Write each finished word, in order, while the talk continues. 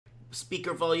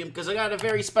speaker volume because I got a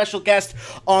very special guest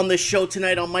on the show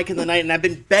tonight on Mike in the Night, and I've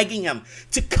been begging him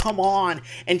to come on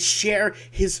and share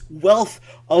his wealth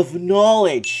of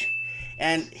knowledge.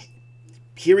 And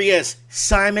here he is,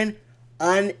 Simon,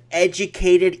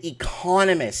 Uneducated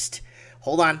Economist.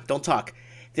 Hold on, don't talk.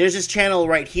 There's his channel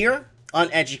right here,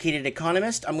 Uneducated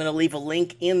Economist. I'm going to leave a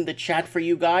link in the chat for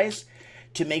you guys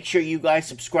to make sure you guys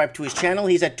subscribe to his channel.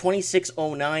 He's at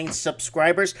 2609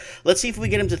 subscribers. Let's see if we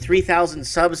get him to 3,000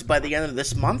 subs by the end of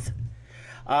this month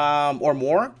or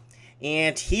more.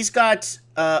 And he's got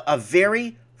a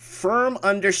very firm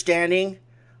understanding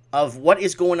of what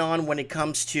is going on when it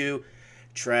comes to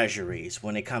treasuries,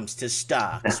 when it comes to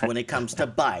stocks, when it comes to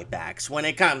buybacks, when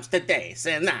it comes to this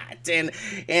and that,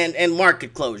 and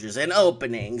market closures and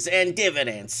openings and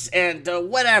dividends and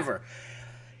whatever.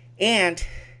 And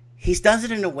he does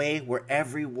it in a way where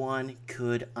everyone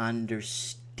could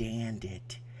understand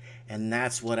it. And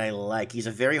that's what I like. He's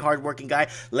a very hardworking guy.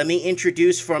 Let me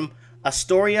introduce from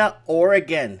Astoria,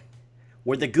 Oregon,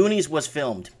 where the Goonies was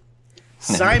filmed,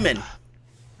 Simon.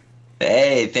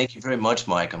 Hey, thank you very much,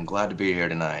 Mike. I'm glad to be here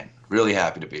tonight. Really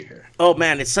happy to be here. Oh,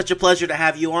 man, it's such a pleasure to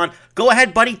have you on. Go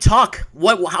ahead, buddy, talk.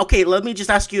 Okay, let me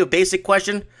just ask you a basic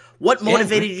question. What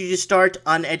motivated you to start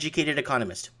Uneducated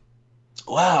Economist?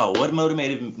 Wow, what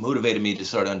motivated me to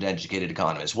start Uneducated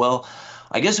Economist? Well,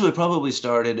 I guess it would probably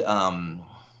started, I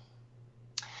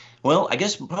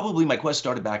guess probably my quest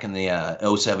started back in the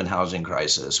 '07 housing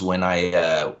crisis when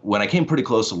I came pretty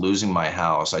close to losing my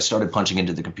house. I started punching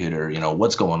into the computer,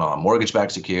 what's going on,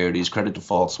 mortgage-backed securities, credit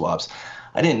default swaps.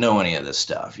 I didn't know any of this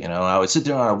stuff, I would sit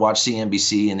there and I would watch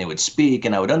CNBC and they would speak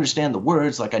and I would understand the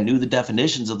words like I knew the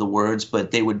definitions of the words, but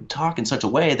they would talk in such a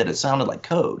way that it sounded like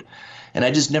code. And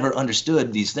I just never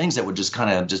understood these things that would just kind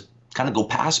of go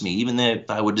past me. Even if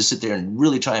I would just sit there and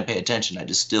really try and pay attention, I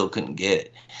just still couldn't get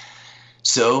it.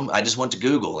 So I just went to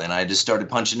Google and I just started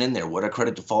punching in there. What are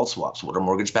credit default swaps? What are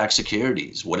mortgage-backed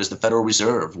securities? What is the Federal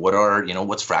Reserve?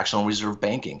 What's fractional reserve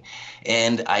banking?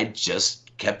 And I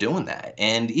just kept doing that.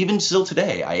 And even still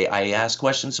today, I ask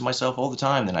questions to myself all the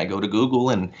time. Then I go to Google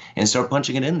and start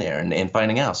punching it in there and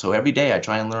finding out. So every day I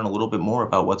try and learn a little bit more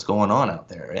about what's going on out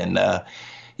there. And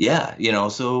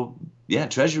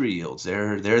Treasury yields.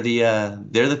 They're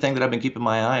the thing that I've been keeping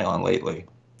my eye on lately.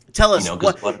 Tell us,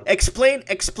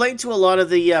 explain to a lot of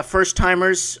the first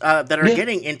timers that are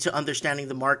getting into understanding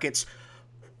the markets.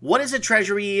 What is a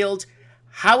Treasury yield?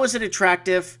 How is it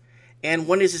attractive? And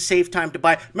when is a safe time to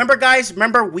buy? Remember, guys,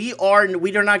 we are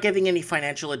not giving any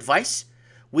financial advice.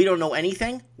 We don't know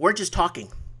anything. We're just talking.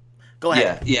 Go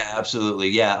ahead. Yeah, absolutely.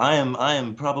 Yeah, I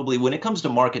am probably, when it comes to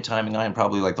market timing, I am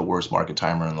probably like the worst market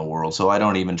timer in the world. So I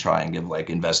don't even try and give like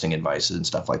investing advice and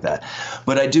stuff like that.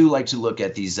 But I do like to look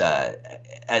at these,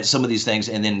 at some of these things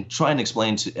and then try and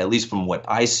explain to, at least from what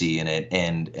I see in it.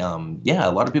 And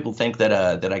a lot of people think that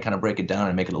I kind of break it down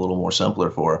and make it a little more simpler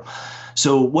for them.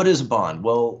 So what is a bond?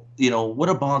 Well, what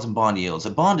are bonds and bond yields? A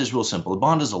bond is real simple. A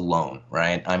bond is a loan,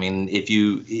 right? I mean,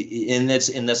 that's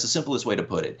the simplest way to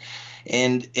put it.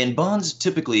 And bonds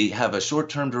typically have a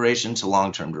short-term duration to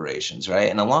long-term durations,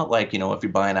 right? And a lot like, if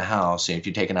you're buying a house, and if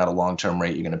you're taking out a long-term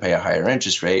rate, you're going to pay a higher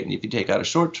interest rate. And if you take out a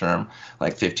short-term,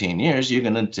 like 15 years, you're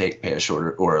going to pay a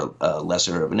shorter or a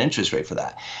lesser of an interest rate for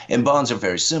that. And bonds are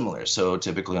very similar. So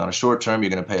typically on a short term, you're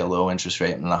going to pay a low interest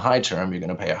rate, and on a high term, you're going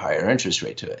to pay a higher interest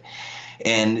rate to it.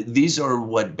 And these are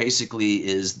what basically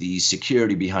is the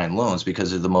security behind loans, because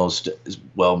they're the most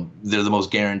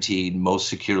guaranteed, most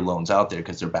secure loans out there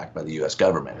because they're backed by the U.S.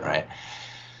 government, right?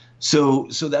 So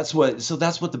that's what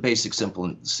the basic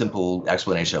simple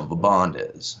explanation of a bond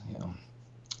is.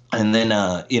 And then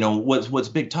what's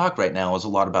big talk right now is a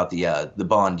lot about the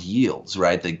bond yields,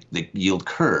 right? The yield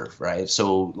curve, right?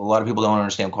 So a lot of people don't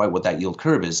understand quite what that yield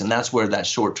curve is, and that's where that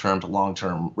short term to long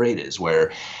term rate is,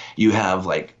 where you have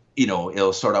like,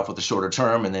 it'll start off with a shorter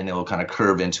term and then it'll kind of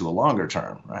curve into a longer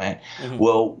term, right? Mm-hmm.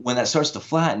 Well, when that starts to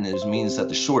flatten, it means that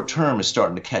the short term is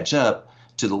starting to catch up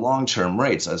to the long term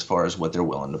rates as far as what they're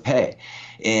willing to pay.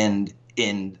 And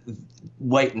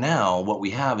right now, what we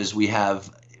have is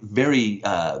very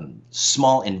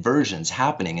small inversions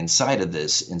happening inside of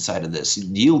this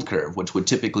yield curve, which would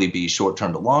typically be short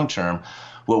term to long term.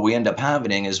 What we end up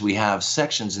having is we have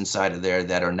sections inside of there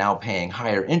that are now paying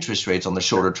higher interest rates on the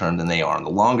shorter term than they are on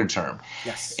the longer term.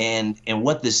 Yes. And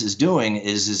what this is doing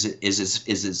is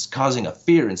it's causing a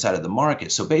fear inside of the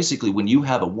market. So basically, when you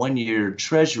have a 1-year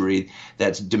treasury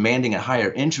that's demanding a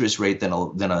higher interest rate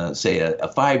than say a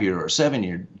 5-year or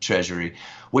 7-year treasury,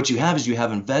 What you have is you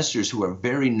have investors who are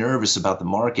very nervous about the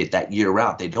market that year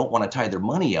out. They don't want to tie their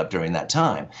money up during that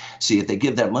time. See, if they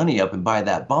give that money up and buy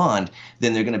that bond,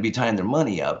 then they're going to be tying their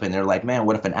money up. And they're like, man,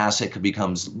 what if an asset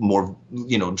becomes more,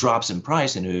 drops in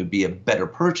price, and it would be a better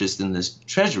purchase than this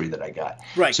treasury that I got.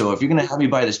 Right. So if you're going to have me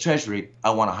buy this treasury, I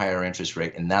want a higher interest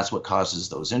rate. And that's what causes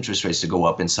those interest rates to go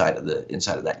up inside of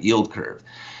that yield curve,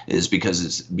 is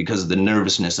because of the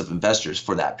nervousness of investors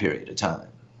for that period of time.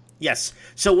 Yes.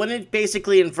 So when it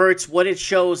basically inverts, what it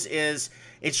shows is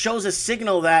it shows a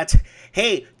signal that,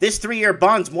 hey, this 3-year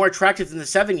bond's more attractive than the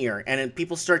 7-year. And then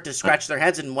people start to scratch their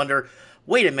heads and wonder,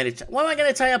 wait a minute, why am I going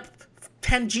to tie up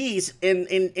 10 G's in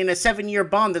a 7-year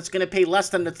bond that's going to pay less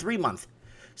than the 3-month?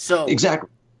 So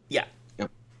exactly. Yeah.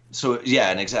 So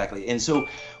yeah, and exactly. And so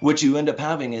what you end up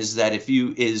having is that if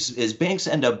you is banks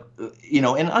end up,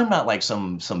 and I'm not like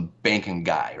some banking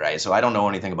guy, right? So I don't know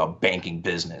anything about banking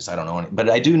business. I don't know but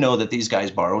I do know that these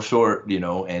guys borrow short,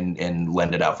 and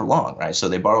lend it out for long, right? So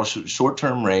they borrow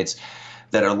short-term rates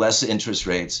that are less interest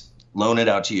rates, loan it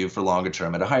out to you for longer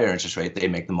term at a higher interest rate. They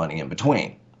make the money in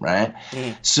between. Right.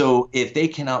 So if they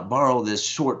cannot borrow this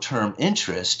short-term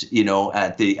interest,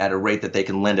 at a rate that they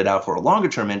can lend it out for a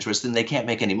longer-term interest, then they can't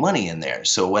make any money in there.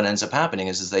 So what ends up happening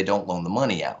is they don't loan the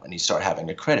money out, and you start having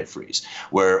a credit freeze,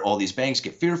 where all these banks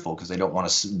get fearful because they don't want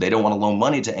to loan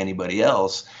money to anybody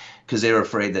else, because they're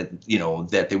afraid that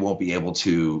that they won't be able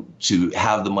to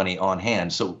have the money on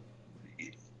hand. So,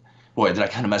 boy, did I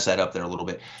kind of mess that up there a little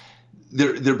bit.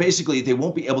 They're basically, they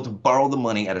won't be able to borrow the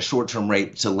money at a short-term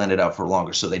rate to lend it out for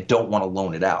longer. So they don't want to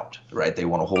loan it out, right? They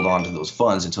want to hold on to those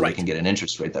funds until they can get an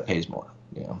interest rate that pays more.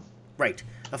 Right.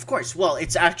 Of course. Well,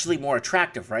 it's actually more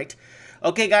attractive, right?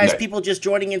 Okay, guys, people just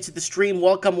joining into the stream,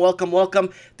 welcome, welcome,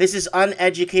 welcome. This is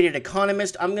Uneducated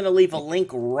Economist. I'm going to leave a link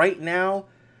right now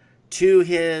to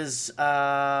his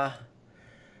channel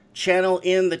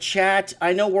in the chat.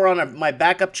 I know we're on my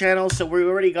backup channel, so we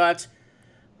already got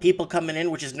people coming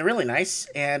in, which is really nice,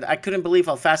 and I couldn't believe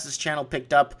how fast this channel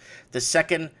picked up the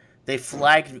second they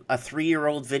flagged a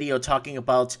 3-year-old video talking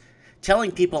about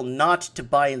telling people not to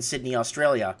buy in Sydney,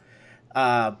 Australia,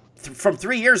 from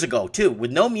 3 years ago, too, with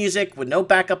no music, with no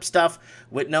backup stuff,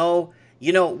 with no,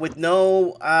 with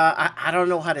no, I don't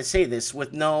know how to say this,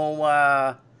 with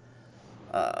no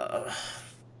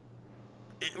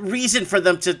reason for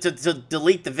them to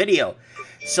delete the video.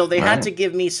 So they had to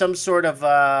give me some sort of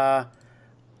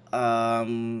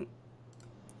I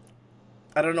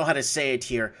don't know how to say it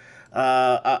here.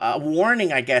 A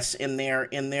warning, I guess, in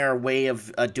their way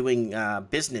of doing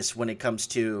business when it comes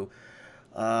to,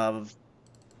 I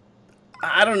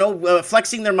don't know,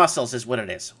 flexing their muscles is what it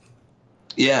is.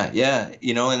 Yeah, and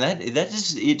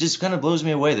it just kind of blows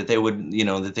me away that they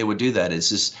would do that. It's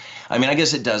just, I mean, I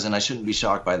guess it doesn't. I shouldn't be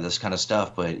shocked by this kind of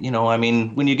stuff, but I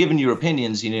mean, when you're giving your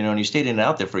opinions, and you're stating it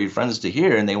out there for your friends to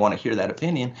hear, and they want to hear that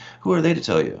opinion, who are they to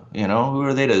tell you? Who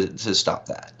are they to stop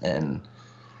that? And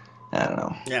I don't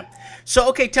know. Yeah. So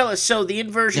okay, tell us. So the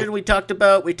inversion we talked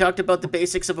about the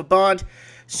basics of a bond.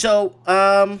 So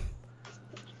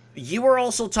you were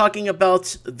also talking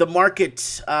about the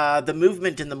market, the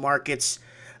movement in the markets,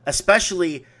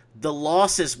 especially the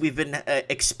losses we've been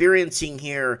experiencing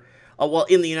here, well,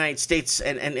 in the United States,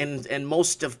 and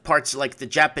most of parts like the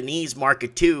Japanese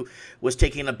market, too, was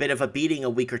taking a bit of a beating a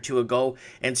week or two ago,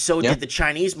 and so did the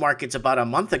Chinese markets about a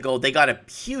month ago. They got a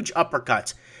huge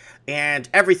uppercut, and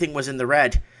everything was in the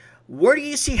red. What do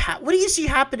you see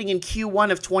happening in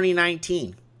Q1 of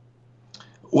 2019?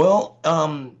 Well,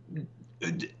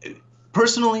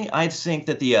 personally, I think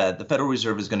that the Federal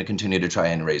Reserve is going to continue to try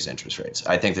and raise interest rates.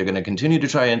 I think they're going to continue to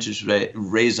try and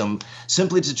raise them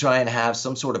simply to try and have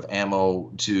some sort of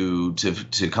ammo to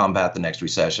combat the next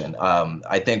recession.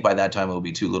 I think by that time it will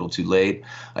be too little, too late.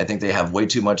 I think they have way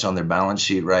too much on their balance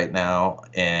sheet right now,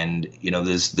 and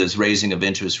this raising of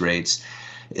interest rates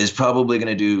is probably going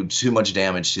to do too much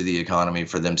damage to the economy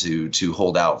for them to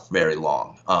hold out very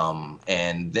long.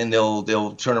 And then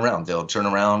they'll turn around. They'll turn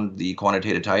around the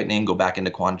quantitative tightening, go back into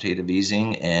quantitative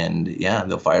easing, and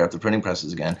they'll fire up the printing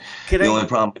presses again. The only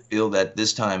problem I feel that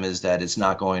this time is that it's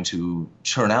not going to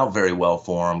turn out very well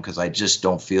for them, because I just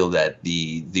don't feel that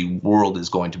the world is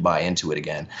going to buy into it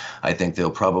again. I think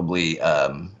they'll probably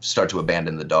start to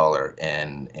abandon the dollar,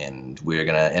 and we're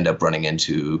going to end up running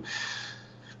into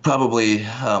probably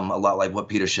a lot like what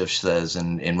Peter Schiff says,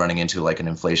 and running into like an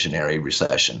inflationary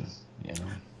recession.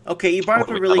 Okay, you brought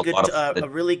up a really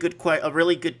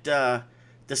good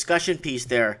discussion piece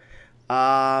there.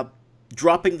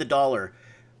 Dropping the dollar.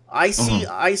 I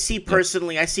see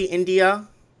personally. I see India.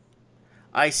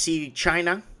 I see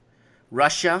China,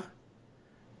 Russia,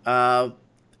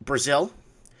 Brazil.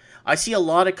 I see a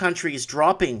lot of countries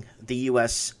dropping the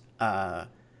U.S. The,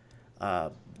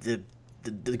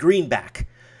 the greenback.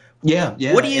 Yeah, What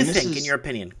yeah, do you and this think, in is your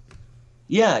opinion?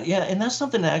 yeah, yeah, and that's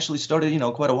something that actually started,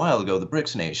 quite a while ago, the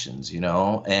BRICS nations,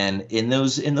 and in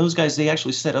those guys, they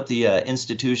actually set up the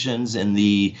institutions and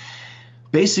the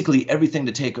basically everything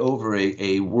to take over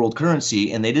a world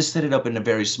currency, and they just set it up in a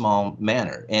very small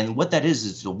manner. And what that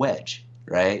is a wedge,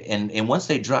 right? And once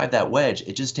they drive that wedge,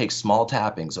 it just takes small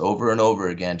tappings over and over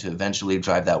again to eventually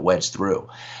drive that wedge through.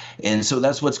 And so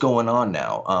that's what's going on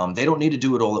now. They don't need to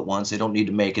do it all at once. They don't need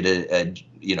to make it a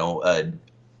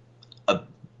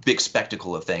big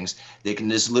spectacle of things. They can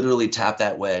just literally tap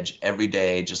that wedge every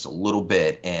day, just a little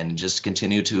bit, and just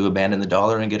continue to abandon the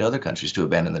dollar and get other countries to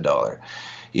abandon the dollar.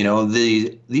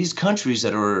 These countries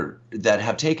that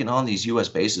have taken on these U.S.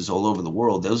 bases all over the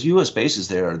world, those U.S. bases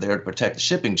there are there to protect the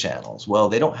shipping channels. Well,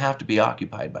 they don't have to be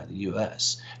occupied by the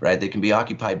U.S., right? They can be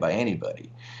occupied by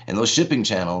anybody. And those shipping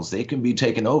channels, they can be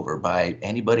taken over by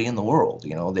anybody in the world.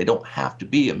 They don't have to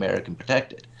be American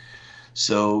protected.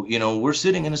 So, we're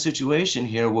sitting in a situation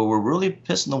here where we're really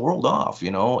pissing the world off,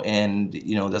 and,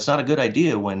 that's not a good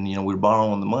idea when, we're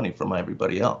borrowing the money from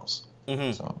everybody else.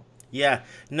 Mm-hmm. So. Yeah,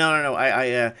 no.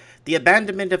 The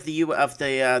abandonment of the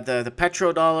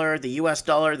petrodollar, the U.S.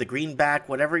 dollar, the greenback,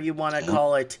 whatever you want to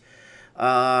call it,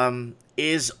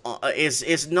 is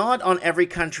not on every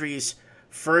country's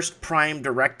first prime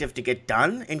directive to get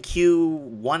done in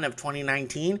Q1 of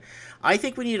 2019. I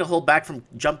think we need to hold back from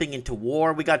jumping into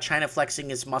war. We got China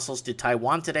flexing its muscles to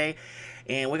Taiwan today,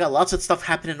 and we got lots of stuff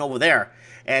happening over there,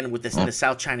 and with the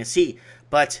South China Sea.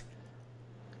 But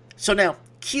so now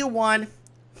Q1.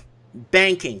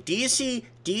 Banking. Do you see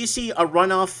a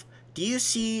runoff? Do you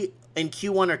see in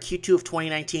Q1 or Q2 of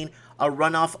 2019 a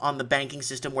runoff on the banking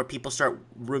system where people start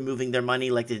removing their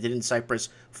money like they did in Cyprus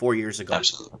 4 years ago?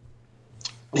 Absolutely.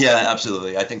 Yeah,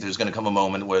 absolutely. I think there's going to come a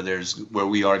moment where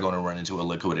we are going to run into a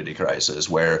liquidity crisis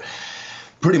where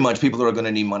pretty much people are going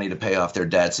to need money to pay off their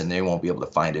debts, and they won't be able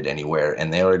to find it anywhere.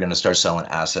 And they are going to start selling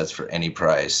assets for any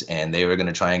price, and they are going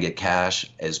to try and get cash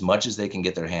as much as they can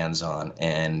get their hands on.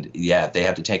 And yeah, if they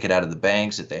have to take it out of the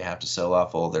banks, if they have to sell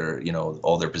off all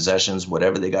their possessions,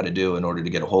 whatever they got to do in order to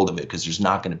get a hold of it, because there's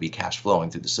not going to be cash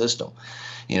flowing through the system.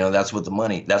 That's what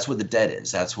the debt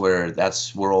is. That's where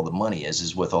all the money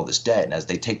is with all this debt. And as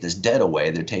they take this debt away,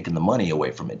 they're taking the money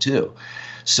away from it too.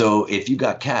 So if you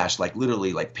got cash, like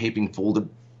literally like papering folded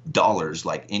dollars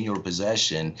like in your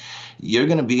possession, you're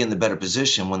going to be in the better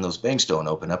position when those banks don't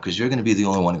open up, because you're going to be the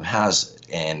only one who has it,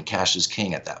 and cash is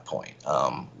king at that point.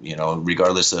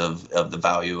 Regardless of the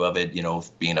value of it,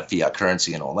 being a fiat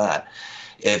currency and all that.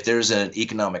 If there's an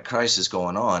economic crisis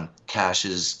going on, cash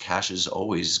is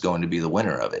always going to be the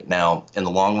winner of it. Now, in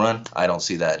the long run, I don't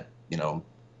see that,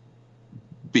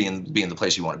 being the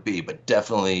place you want to be, but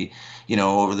definitely,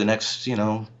 over the next,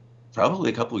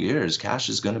 probably a couple of years, cash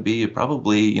is going to be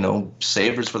probably,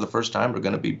 savers for the first time are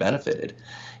going to be benefited,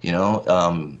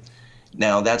 now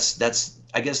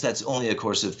I guess that's only, of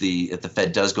course, if the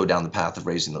Fed does go down the path of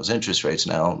raising those interest rates.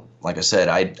 Now, like I said,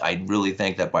 I really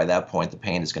think that by that point the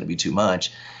pain is going to be too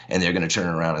much, and they're going to turn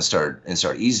around and start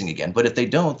easing again. But if they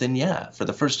don't, then yeah, for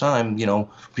the first time,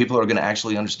 people are going to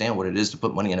actually understand what it is to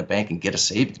put money in a bank and get a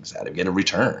savings out of it, get a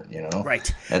return.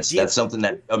 Right. That's something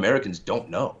that Americans don't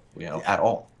know, at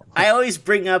all. I always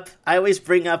bring up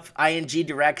ING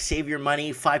Direct, save your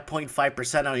money,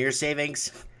 5.5% on your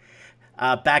savings.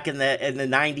 Back in the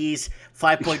 90s,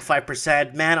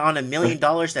 5.5%. Man, on $1 million,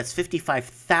 that's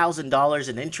 $55,000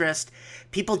 in interest.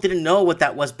 People didn't know what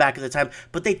that was back at the time,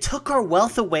 but they took our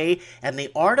wealth away, and they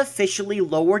artificially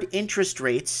lowered interest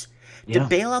rates to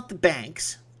bail out the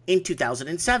banks in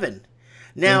 2007.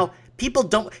 Now, people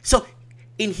don't. So,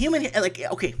 in human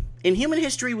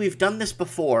history, we've done this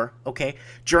before. Okay,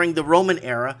 during the Roman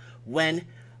era, when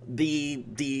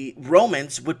the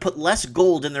Romans would put less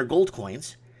gold in their gold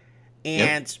coins.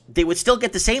 And they would still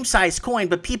get the same size coin,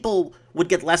 but people would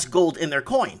get less gold in their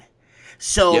coin.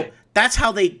 So that's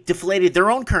how they deflated their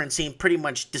own currency and pretty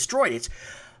much destroyed it.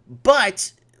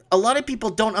 But a lot of people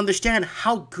don't understand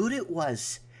how good it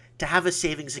was to have a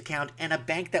savings account and a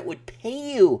bank that would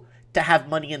pay you to have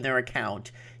money in their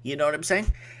account. You know what I'm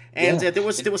saying? And there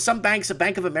was some banks. A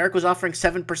Bank of America was offering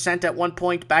 7% at one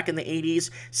point back in the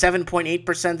 80s,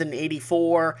 7.8% in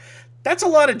 '84. That's a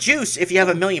lot of juice if you have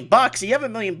 $1 million. You have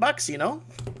 $1 million,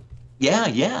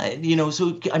 Yeah.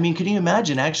 So, I mean, can you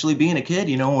imagine actually being a kid,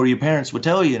 where your parents would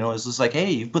tell you, it's just like, hey,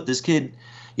 you put this kid,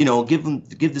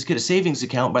 give this kid a savings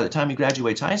account. By the time he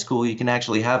graduates high school, you can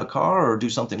actually have a car or do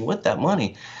something with that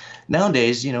money.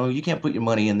 Nowadays, you can't put your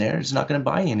money in there. It's not going to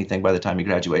buy you anything by the time you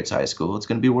graduate high school. It's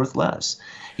going to be worth less.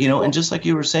 And just like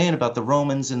you were saying about the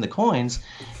Romans and the coins,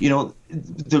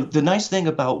 the nice thing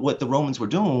about what the Romans were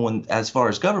doing as far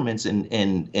as governments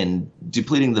and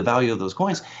depleting the value of those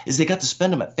coins is they got to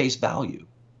spend them at face value.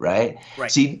 Right.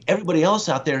 See, everybody else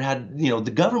out there had,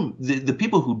 the government, the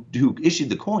people who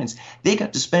issued the coins, they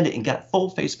got to spend it and got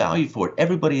full face value for it.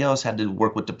 Everybody else had to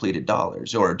work with depleted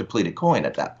dollars or a depleted coin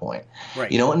at that point.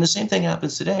 Right. And the same thing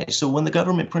happens today. So when the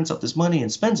government prints up this money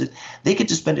and spends it, they get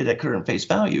to spend it at current face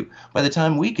value. By the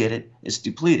time we get it, it's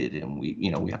depleted, and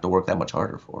we have to work that much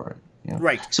harder for it.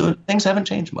 Right. So things haven't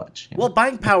changed much. Well,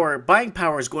 buying power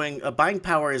is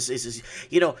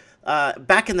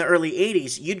back in the early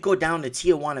 80s, you'd go down to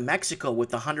Tijuana, Mexico with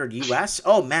 $100 US.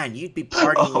 Oh man, you'd be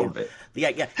partying.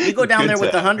 Yeah. You go down there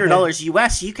with $100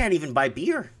 US, you can't even buy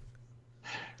beer.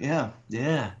 Yeah.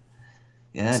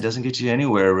 It doesn't get you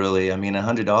anywhere really. I mean,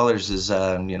 $100 is,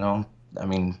 they're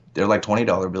like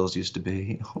 $20 bills used to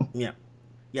be. Yeah.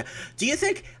 Do you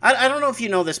think, I don't know if you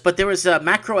know this, but there was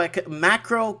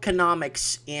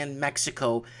macroeconomics in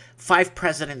Mexico 4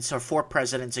 presidents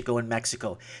ago in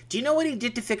Mexico. Do you know what he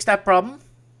did to fix that problem?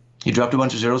 He dropped a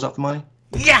bunch of zeros off the money?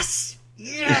 Yes!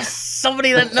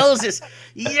 Somebody that knows this.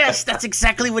 Yes, that's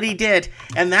exactly what he did.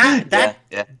 And that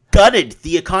gutted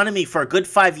the economy for a good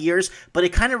 5 years, but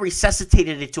it kind of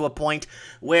resuscitated it to a point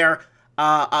where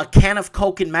a can of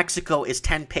Coke in Mexico is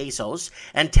 10 pesos,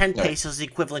 and 10 pesos is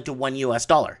equivalent to $1 US.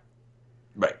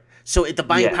 Right. So the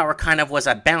buying power kind of was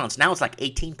at balance. Now it's like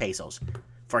 18 pesos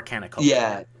for a can of Coke.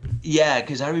 Yeah,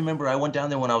 because I remember I went down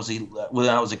there when I was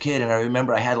a kid, and I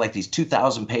remember I had like these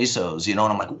 2,000 pesos, and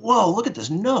I'm like, whoa, look at this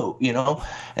note, and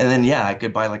then I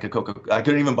could buy like I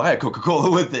couldn't even buy a Coca-Cola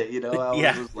with it, It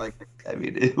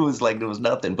was like there was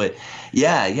nothing. But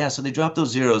so they dropped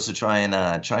those zeros to try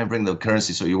and bring the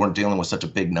currency so you weren't dealing with such a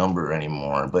big number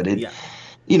anymore. But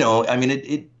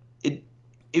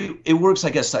it works, I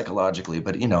guess, psychologically,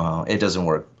 but it doesn't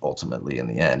work ultimately in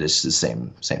the end. It's the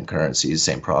same currencies,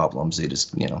 same problems. They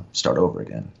just start over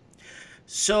again.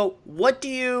 So what do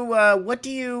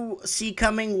you see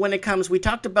coming when it comes? We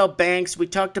talked about banks. We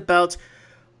talked about,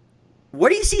 where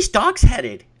do you see stocks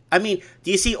headed? I mean,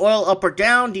 do you see oil up or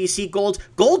down? Do you see gold?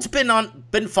 Gold's been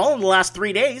falling the last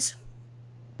 3 days.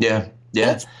 Yeah.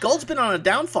 Gold's been on a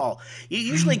downfall.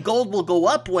 Usually gold will go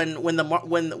up when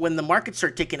the markets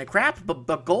are taking a crap,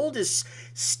 but gold is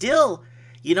still,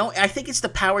 I think it's the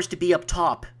powers to be up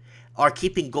top are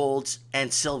keeping gold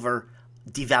and silver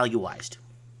devaluized.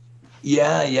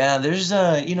 Yeah.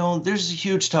 There's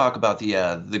huge talk about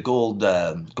the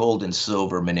gold and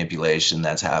silver manipulation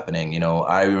that's happening.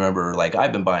 I remember,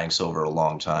 I've been buying silver a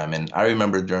long time, and I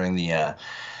remember during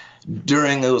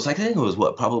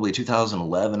probably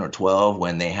 2011 or 12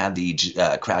 when they had the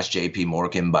crash JP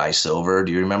Morgan buy silver.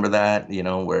 Do you remember that?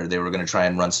 Where they were going to try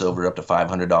and run silver up to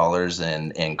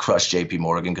 $500 and crush JP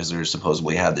Morgan because they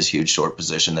supposedly had this huge short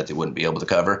position that they wouldn't be able to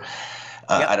cover.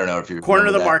 I don't know if you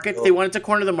corner the market. They wanted to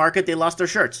corner the market. They lost their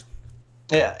shirts.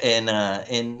 Yeah,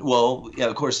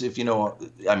 of course, if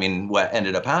what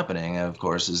ended up happening, of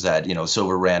course, is that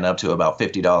silver ran up to about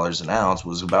 $50 an ounce,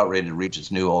 was about ready to reach its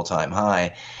new all-time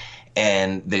high.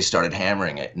 And they started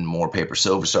hammering it, and more paper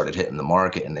silver started hitting the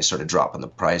market, and they started dropping the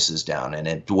prices down, and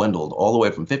it dwindled all the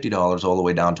way from $50 all the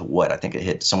way down to what? I think it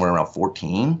hit somewhere around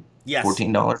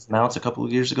 $14 an ounce a couple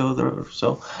of years ago or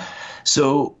so.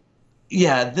 So,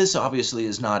 this obviously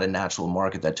is not a natural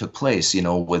market that took place,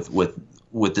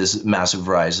 with this massive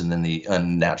rise and then the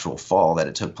unnatural fall that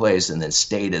it took place and then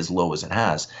stayed as low as it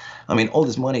has. I mean, all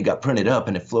this money got printed up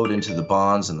and it flowed into the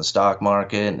bonds and the stock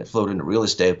market and it flowed into real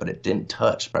estate, but it didn't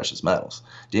touch precious metals.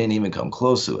 Didn't even come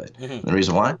close to it. Mm-hmm. The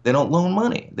reason why? They don't loan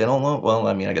money. They don't loan. Well,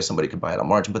 I guess somebody could buy it on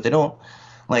margin, but they don't.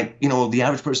 The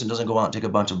average person doesn't go out and take a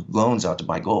bunch of loans out to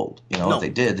buy gold. No. If they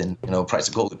did, then, price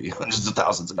of gold would be hundreds of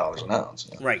thousands of dollars an ounce.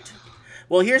 Right.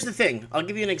 Well, here's the thing. I'll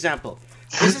give you an example.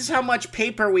 This is how much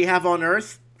paper we have on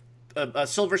Earth,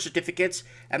 silver certificates,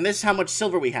 and this is how much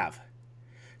silver we have.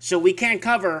 So we can't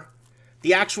cover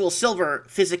the actual silver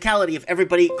physicality if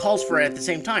everybody calls for it at the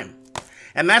same time.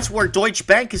 And that's where Deutsche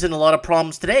Bank is in a lot of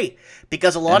problems today,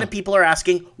 because a lot of people are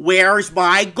asking, where's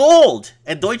my gold?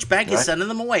 And Deutsche Bank is sending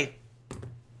them away.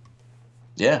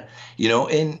 Yeah,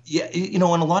 and a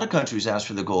lot of countries ask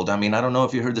for the gold. I don't know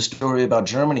if you heard the story about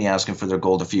Germany asking for their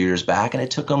gold a few years back, and it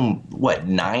took them,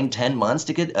 9-10 months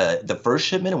to get the first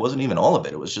shipment. It wasn't even all of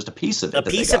it. It was just a piece of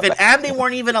it. And they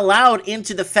weren't even allowed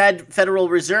into the Federal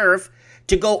Reserve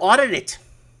to go audit it.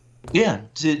 Yeah,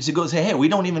 to go say, hey, you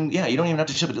don't even have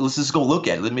to ship it. Let's just go look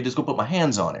at it. Let me just go put my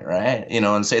hands on it, right?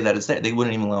 And say that it's there. They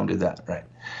wouldn't even allow them to do that, right?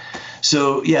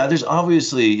 So, there's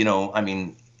obviously,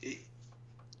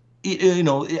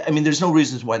 I mean, there's no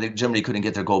reasons why Germany couldn't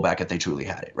get their gold back if they truly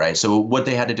had it, right? So what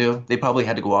they had to do, they probably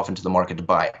had to go off into the market to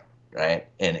buy it, right?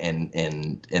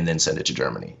 And then send it to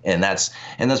Germany. And that's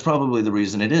probably the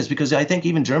reason it is, because I think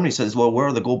even Germany says, well, where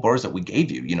are the gold bars that we gave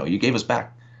you? You gave us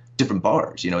back different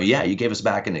bars. Yeah, you gave us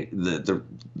back in the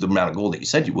amount of gold that you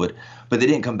said you would, but they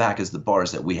didn't come back as the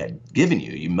bars that we had given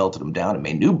you. You melted them down and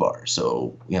made new bars.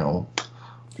 So,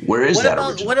 where is that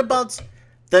original? What about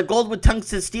the gold with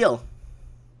tungsten steel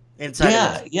inside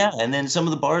of it? Yeah, and then some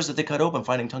of the bars that they cut open,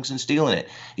 finding tungsten steel in it.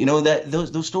 That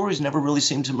those stories never really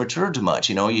seem to mature too much.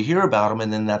 You hear about them,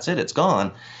 and then that's it. It's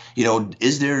gone.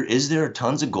 Is there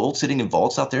tons of gold sitting in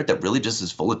vaults out there that really just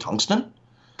is full of tungsten?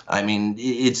 I mean,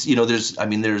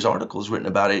 there's articles written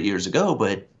about it years ago,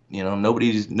 but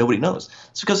nobody knows.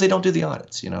 It's because they don't do the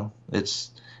audits.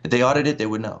 It's if they audit it, they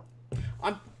would know.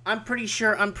 I'm pretty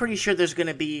sure there's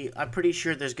gonna be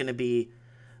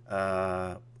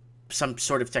some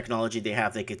sort of technology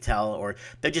they could tell, or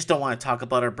they just don't want to talk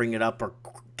about it or bring it up or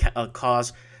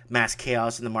cause mass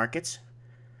chaos in the markets,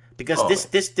 because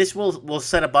this will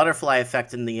set a butterfly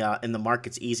effect in the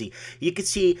markets easy. You could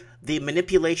see the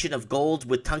manipulation of gold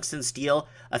with tungsten steel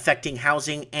affecting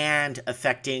housing and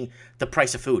affecting the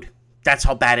price of food. That's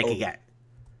how bad it could get.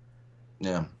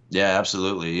 Yeah,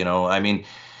 absolutely. I mean,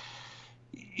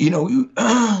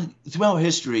 throughout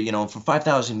history, for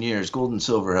 5,000 years, gold and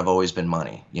silver have always been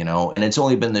money, and it's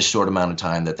only been this short amount of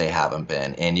time that they haven't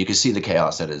been. And you can see the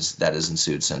chaos that has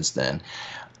ensued since then.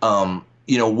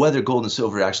 Whether gold and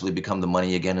silver actually become the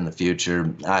money again in the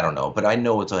future, I don't know. But I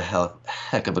know it's a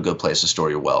heck of a good place to store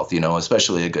your wealth,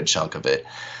 especially a good chunk of it.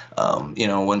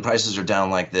 When prices are down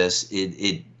like this,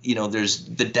 there's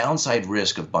the downside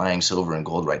risk of buying silver and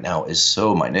gold right now is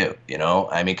so minute,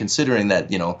 I mean, considering that,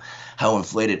 how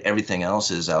inflated everything else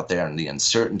is out there and the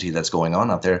uncertainty that's going on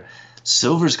out there,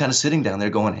 silver's kind of sitting down there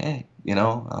going, hey,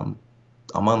 I'm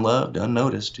unloved,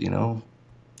 unnoticed,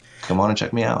 come on and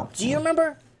check me out. Do you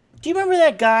remember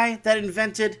that guy that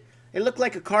invented, it looked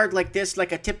like a card like this,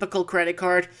 like a typical credit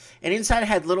card, and inside it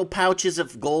had little pouches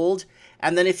of gold,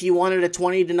 and then if you wanted a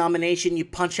 20 denomination, you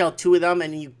punch out 2 of them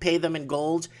and you pay them in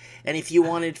gold, and if you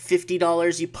wanted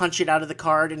 $50, you punch it out of the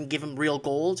card and give them real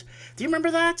gold? Do you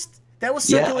remember that? That was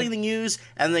circulating the news,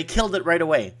 and they killed it right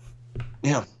away.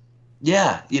 Yeah,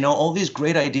 all these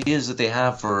great ideas that they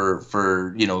have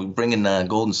for bringing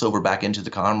gold and silver back into the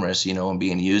commerce, and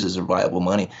being used as a viable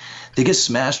money, they get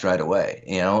smashed right away,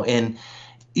 and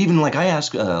even like I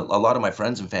ask a lot of my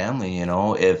friends and family,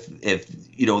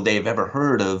 if they've ever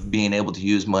heard of being able to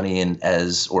use money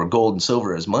or gold and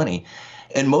silver as money,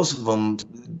 and most of them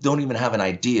don't even have an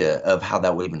idea of how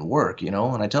that would even work, and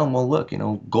I tell them, well, look,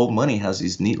 gold money has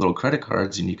these neat little credit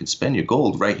cards, and you can spend your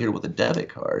gold right here with a debit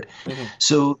card. Mm-hmm.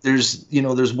 So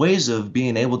there's ways of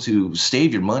being able to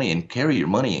save your money and carry your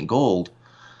money in gold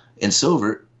and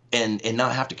silver and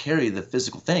not have to carry the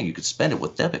physical thing. You could spend it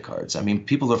with debit cards. I mean,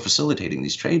 people are facilitating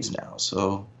these trades now,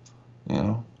 so,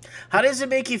 How does it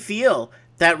make you feel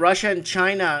that Russia and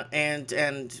China and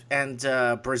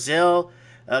Brazil,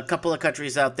 a couple of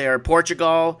countries out there,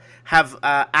 Portugal, have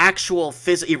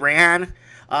Iran,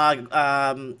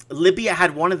 Libya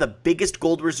had one of the biggest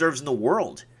gold reserves in the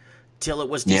world till it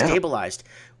was destabilized.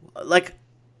 Like,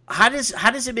 how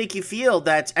does it make you feel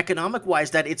that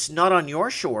economic-wise that it's not on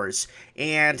your shores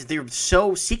and they're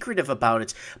so secretive about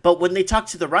it? But when they talk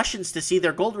to the Russians to see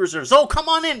their gold reserves, oh, come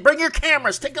on in, bring your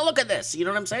cameras, take a look at this. You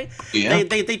know what I'm saying? Yeah.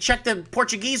 They check the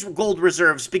Portuguese gold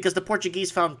reserves because the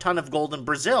Portuguese found a ton of gold in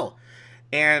Brazil.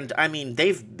 And I mean,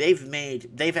 they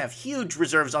have huge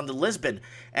reserves on the Lisbon,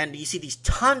 and you see these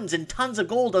tons and tons of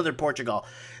gold under Portugal,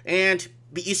 and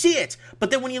you see it. But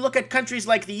then when you look at countries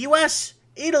like the U.S.,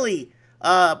 Italy,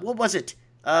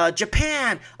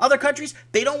 Japan, other countries,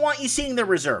 they don't want you seeing their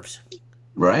reserves.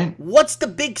 Right. What's the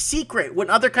big secret when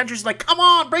other countries are like, come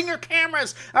on, bring your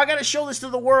cameras, I gotta show this to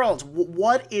the world?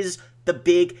 What is the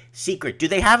big secret? Do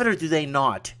they have it or do they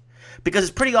not? Because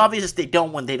it's pretty obvious they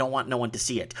don't when they don't want no one to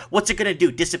see it. What's it going to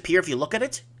do? Disappear if you look at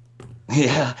it?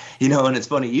 Yeah, and it's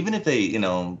funny, even if they,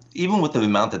 even with the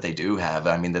amount that they do have,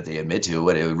 I mean, that they admit to,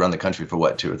 it would run the country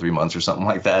for 2 or 3 months or something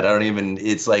like that.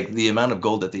 It's like the amount of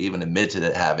gold that they even admit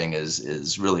to having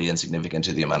is really insignificant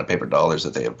to the amount of paper dollars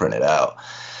that they have printed out.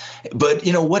 But,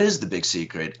 what is the big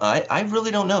secret? I really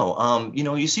don't know.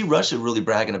 You see Russia really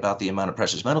bragging about the amount of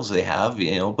precious metals they have,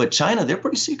 but China, they're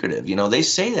pretty secretive. They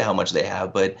say how much they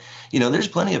have, but, there's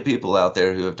plenty of people out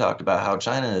there who have talked about how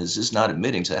China is just not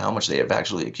admitting to how much they have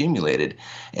actually accumulated.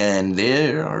 And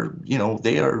they are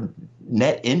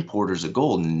net importers of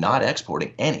gold and not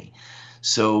exporting any.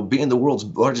 So being the world's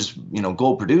largest,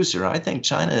 gold producer, I think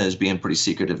China is being pretty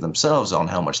secretive themselves on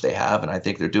how much they have, and I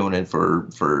think they're doing it for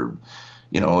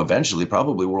eventually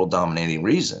probably world dominating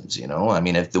reasons. I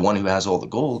mean, if the one who has all the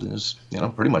gold is,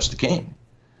 pretty much the king,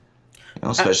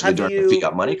 especially Have during the you?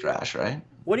 fiat money crash, right?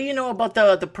 What do you know about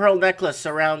the pearl necklace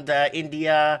around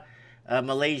India,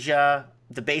 Malaysia,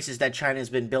 the bases that China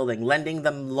has been building, lending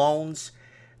them loans,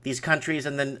 these countries,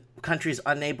 and then countries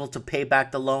unable to pay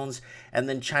back the loans, and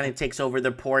then China takes over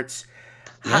their ports.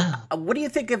 Yeah. What do you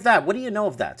think of that? What do you know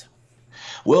of that?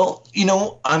 Well,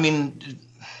 I mean,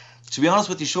 to be honest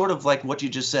with you, short of like what you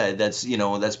just said, that's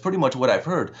pretty much what I've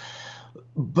heard.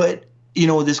 But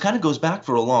this kind of goes back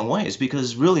for a long ways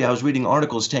because really I was reading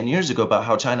articles 10 years ago about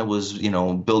how China was,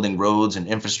 building roads and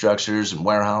infrastructures and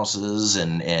warehouses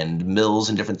and mills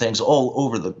and different things all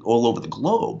over the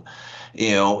globe.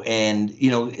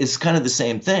 It's kind of the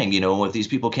same thing. If these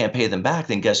people can't pay them back,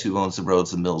 then guess who owns the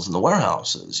roads, the mills, and the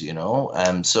warehouses,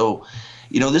 so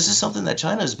this is something that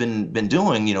China has been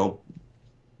doing,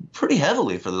 pretty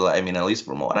heavily at least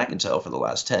from what I can tell, for the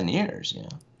last 10 years.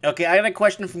 Okay, I got a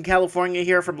question from California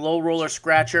here from Low Roller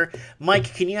Scratcher.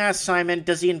 Mike, can you ask Simon,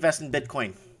 does he invest in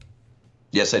Bitcoin?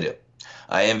 Yes, I do.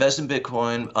 I invest in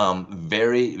Bitcoin,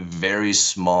 very, very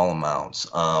small amounts.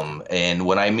 And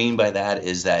what I mean by that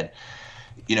is that,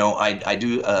 I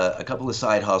do a couple of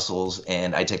side hustles,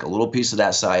 and I take a little piece of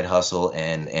that side hustle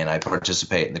and I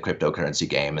participate in the cryptocurrency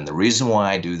game. And the reason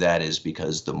why I do that is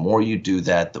because the more you do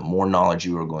that, the more knowledge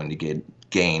you are going to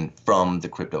gain from the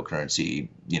cryptocurrency,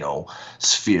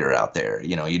 sphere out there.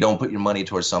 You don't put your money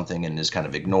towards something and just kind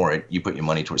of ignore it. You put your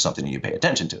money towards something and you pay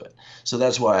attention to it. So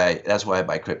that's why I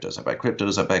buy cryptos. I buy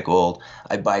cryptos, I buy gold.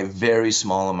 I buy very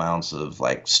small amounts of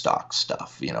like stock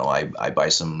stuff. I buy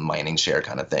some mining share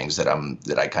kind of things that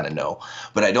I kind of know,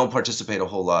 but I don't participate a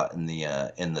whole lot in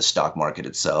the stock market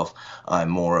itself. I'm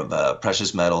more of a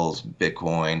precious metals,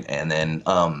 Bitcoin, and then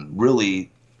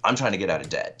really I'm trying to get out of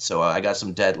debt. So I got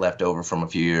some debt left over from a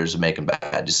few years of making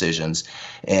bad decisions.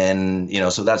 And,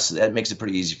 so that makes it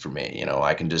pretty easy for me.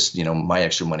 I can just, my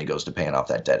extra money goes to paying off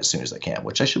that debt as soon as I can,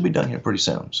 which I should be done here pretty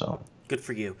soon. So good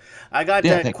for you. I got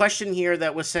a question here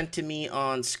that was sent to me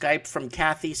on Skype from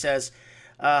Kathy. Says,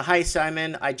 hi,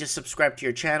 Simon. I just subscribed to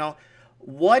your channel.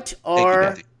 What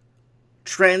are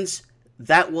trends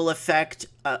that will affect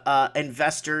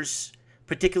investors,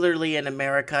 particularly in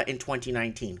America, in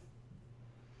 2019?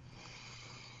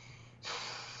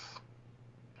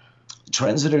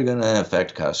 Trends that are going to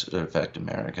affect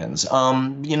Americans.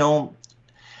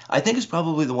 I think it's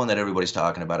probably the one that everybody's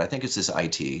talking about. I think it's this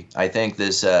IT. I think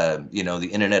this, the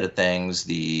Internet of Things,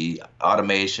 the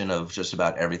automation of just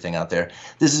about everything out there.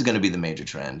 This is going to be the major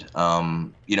trend.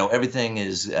 Everything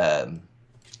is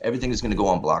going to go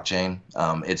on blockchain.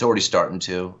 It's already starting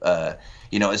to.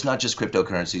 It's not just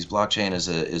cryptocurrencies. Blockchain is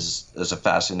a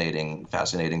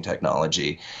fascinating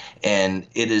technology, and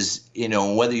it is,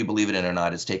 whether you believe it or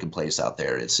not, it's taking place out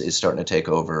there. It's starting to take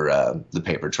over the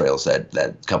paper trails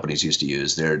that companies used to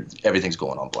use. Everything's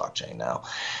going on blockchain now,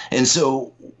 and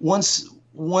so once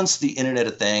the Internet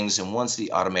of Things and once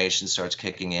the automation starts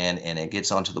kicking in and it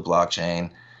gets onto the blockchain,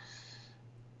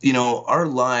 our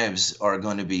lives are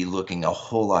going to be looking a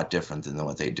whole lot different than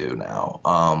what they do now.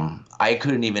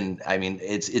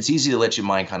 It's easy to let your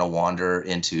mind kind of wander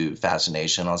into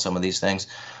fascination on some of these things,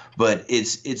 but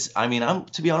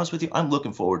to be honest with you, I'm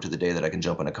looking forward to the day that I can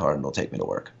jump in a car and they'll take me to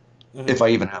work. Mm-hmm. If I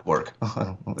even have work.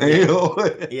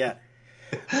 Yeah.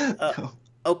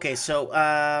 Okay. So,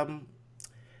 I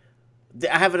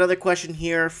have another question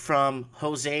here from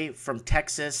Jose from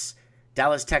Texas,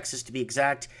 Dallas, Texas, to be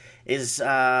exact. Is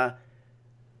the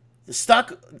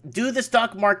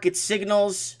stock market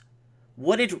signals,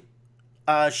 would it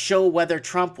show whether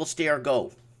Trump will stay or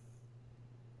go?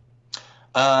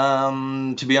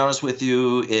 To be honest with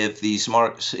you, if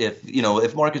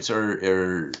markets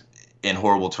are in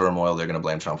horrible turmoil, they're going to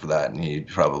blame Trump for that, and he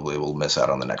probably will miss out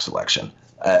on the next election.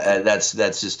 That's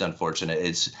just unfortunate.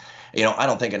 It's I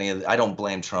don't think I don't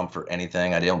blame Trump for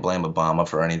anything. I don't blame Obama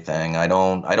for anything. I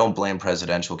don't blame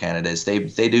presidential candidates. They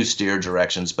do steer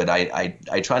directions, but I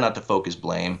try not to focus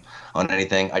blame on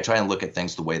anything. I try and look at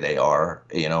things the way they are,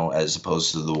 as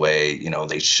opposed to the way,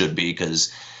 they should be, because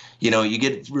you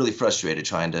get really frustrated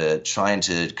trying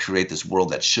to create this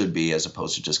world that should be, as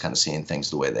opposed to just kind of seeing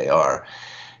things the way they are.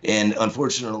 And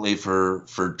unfortunately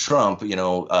for Trump,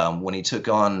 when he took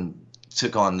on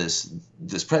this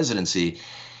presidency,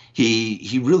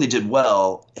 he really did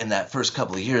well in that first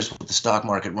couple of years with the stock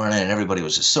market running, and everybody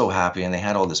was just so happy and they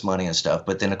had all this money and stuff.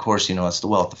 But then, of course, it's the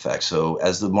wealth effect. So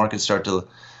as the markets start to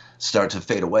start to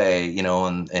fade away,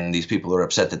 and these people are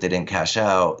upset that they didn't cash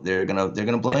out, they're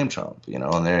gonna blame Trump,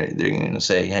 and they're gonna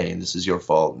say, hey, this is your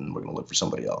fault, and we're gonna look for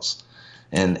somebody else.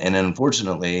 And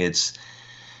unfortunately, it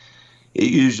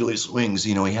usually swings.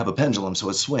 You have a pendulum, so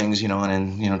it swings.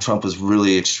 And then Trump was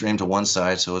really extreme to one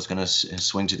side, so it's gonna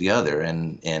swing to the other,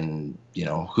 and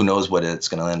who knows what it's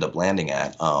gonna end up landing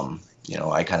at.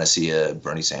 I kind of see a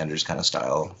Bernie Sanders kind of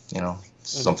style,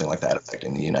 something like that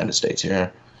affecting the United States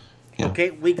here.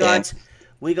 Okay, we got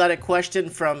a question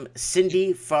from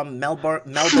Cindy from Melbourne,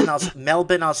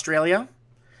 Australia.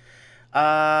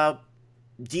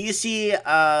 Do you see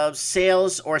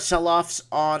sales or sell-offs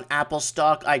on Apple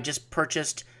stock? I just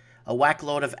purchased a whack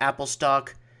load of Apple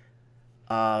stock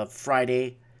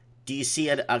Friday. Do you see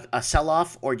a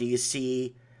sell-off, or do you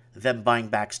see them buying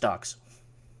back stocks?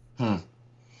 Yeah.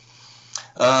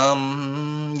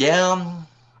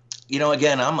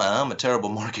 Again, I'm a terrible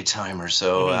market timer,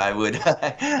 so I would,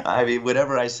 I mean,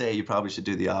 whatever I say, you probably should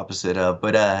do the opposite of.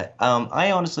 But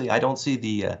I honestly, I don't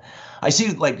see I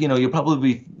see, like, you'll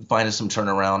probably find some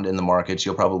turnaround in the markets.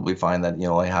 You'll probably find that,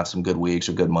 I have some good weeks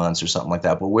or good months or something like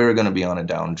that. But we're going to be on a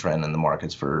downtrend in the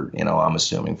markets for, I'm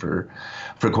assuming for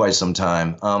quite some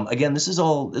time. Again, this is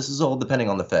all depending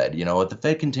on the Fed. If the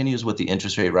Fed continues with the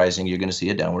interest rate rising, you're going to see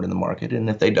a downward in the market, and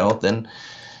if they don't, then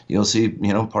you'll see,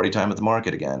 party time at the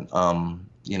market again.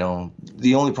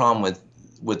 The only problem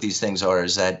with these things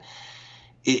is that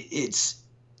it's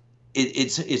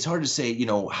hard to say,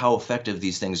 how effective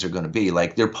these things are going to be.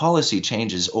 Like, their policy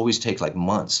changes always take like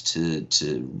months to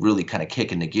really kind of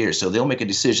kick into gear. So they'll make a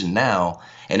decision now,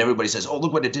 and everybody says, "Oh,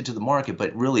 look what it did to the market,"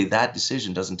 but really that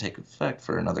decision doesn't take effect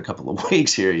for another couple of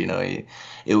weeks here.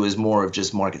 It was more of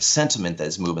just market sentiment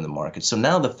that's moving the market. So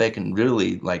now the Fed can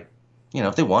really, like,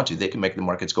 if they want to, they can make the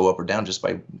markets go up or down just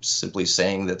by simply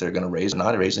saying that they're going to raise or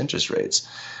not raise interest rates.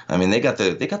 I mean, they got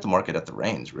the market at the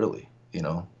reins, really.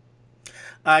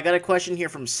 I got a question here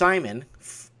from Simon,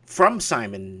 from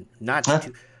Simon from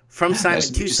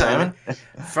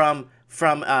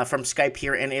Skype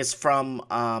here, and is from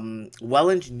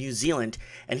Welland, New Zealand,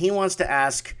 and he wants to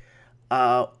ask,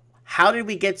 how did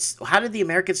the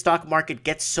American stock market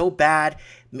get so bad,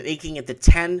 making it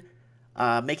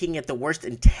the worst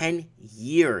in 10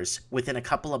 years within a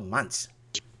couple of months?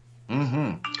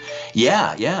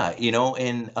 Yeah.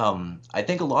 And I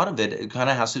think a lot of it kind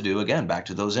of has to do, again, back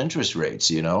to those interest rates,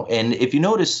 and if you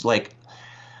notice, like,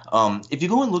 if you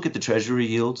go and look at the Treasury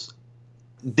yields,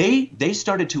 they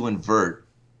started to invert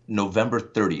November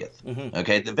 30th.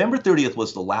 Okay, November 30th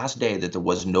was the last day that there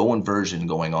was no inversion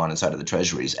going on inside of the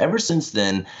Treasuries. Ever since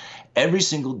then, every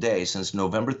single day since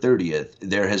November 30th,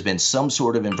 there has been some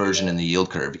sort of inversion in the yield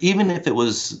curve. Even if it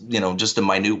was, just a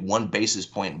minute 1 basis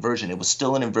point inversion, it was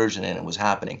still an inversion, and it was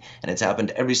happening. And it's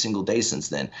happened every single day since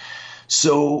then.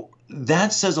 So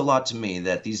that says a lot to me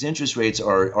that these interest rates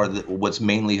are what's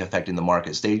mainly affecting the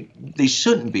markets. They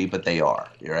shouldn't be, but they are,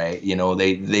 right?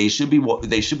 They should be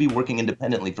working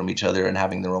independently from each other and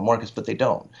having their own markets, but they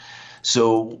don't.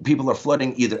 So people are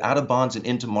flooding either out of bonds and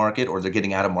into market, or they're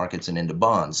getting out of markets and into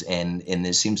bonds, and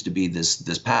there seems to be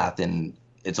this path, and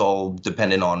it's all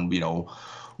dependent on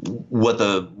what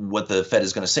the Fed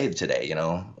is going to say today.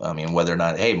 I mean, whether or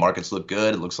not, hey, markets look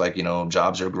good, it looks like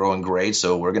jobs are growing great,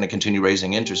 so we're going to continue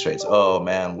raising interest rates. Oh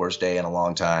man, worst day in a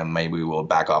long time. Maybe we'll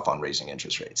back off on raising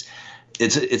interest rates.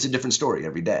 It's a different story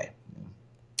every day.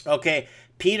 Okay,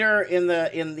 Peter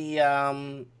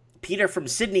Peter from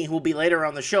Sydney, who will be later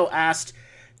on the show, asked,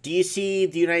 do you see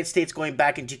the United States going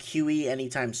back into QE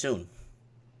anytime soon?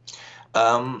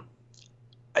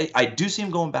 I do see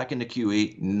him going back into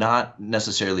QE, not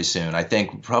necessarily soon. I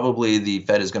think probably the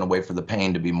Fed is going to wait for the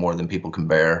pain to be more than people can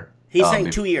bear. He's saying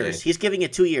 2 years. He's giving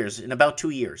it 2 years, in about 2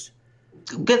 years.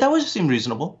 That would seem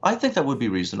reasonable. I think that would be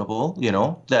reasonable,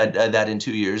 that in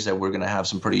 2 years that we're going to have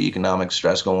some pretty economic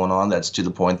stress going on. That's to the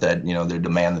point that, they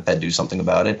demand the Fed do something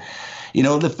about it.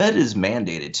 The Fed is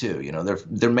mandated too.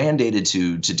 They're mandated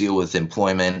to deal with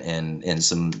employment and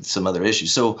some other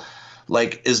issues. So,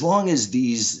 like, as long as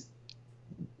these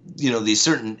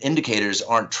certain indicators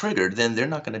aren't triggered, then they're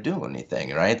not going to do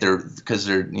anything, right? Because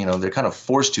they're kind of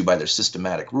forced to by their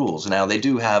systematic rules. Now, they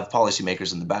do have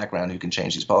policymakers in the background who can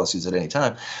change these policies at any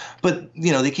time, but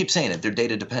they keep saying it. They're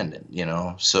data dependent,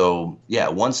 So yeah,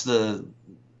 once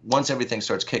everything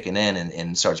starts kicking in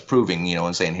and starts proving,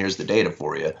 and saying, here's the data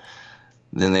for you,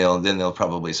 then they'll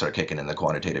probably start kicking in the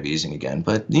quantitative easing again.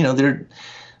 But they're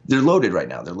loaded right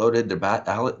now. They're loaded. Their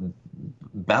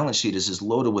balance sheet is just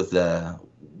loaded with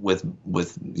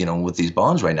these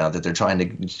bonds right now that they're trying to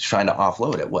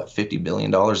offload at what, $50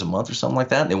 billion a month or something like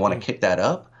that. And they want to kick that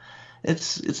up.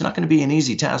 it's not going to be an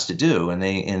easy task to do,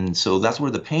 and so that's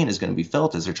where the pain is going to be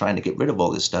felt as they're trying to get rid of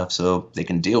all this stuff so they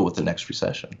can deal with the next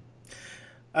recession.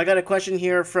 I got a question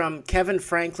here from Kevin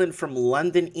Franklin from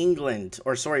London, England,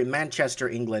 or sorry, Manchester,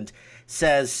 England.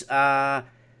 Says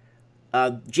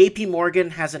J.P. Morgan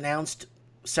has announced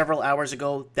several hours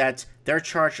ago that their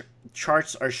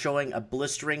charts are showing a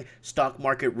blistering stock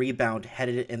market rebound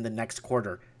headed in the next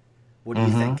quarter. What do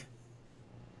you think?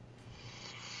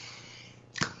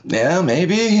 Yeah,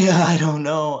 maybe. I don't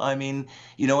know. I mean,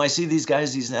 I see these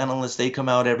guys, these analysts, they come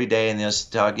out every day and they'll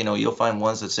talk, you'll find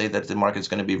ones that say that the market's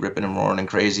going to be ripping and roaring and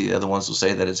crazy. The other ones will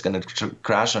say that it's going to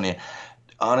crash on you.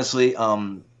 Honestly,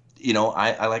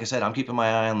 I like I said, I'm keeping my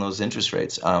eye on those interest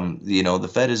rates. The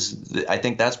Fed I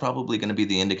think that's probably going to be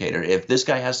the indicator. If this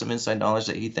guy has some inside knowledge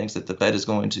that he thinks that the Fed is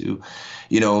going to,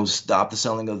 stop the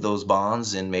selling of those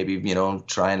bonds and maybe,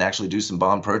 try and actually do some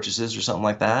bond purchases or something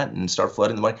like that and start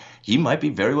flooding the market, he might be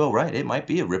very well right. It might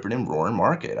be a ripping and roaring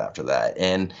market after that.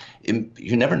 And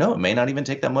you never know. It may not even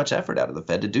take that much effort out of the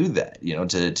Fed to do that,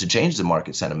 to change the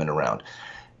market sentiment around.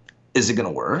 Is it going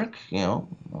to work? Well,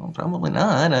 probably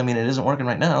not. I mean, it isn't working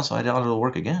right now, so I doubt it'll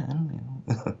work again.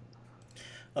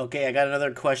 Okay, I got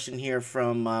another question here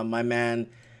from my man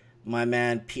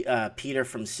Peter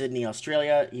from Sydney,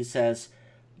 Australia. He says,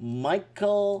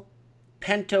 Michael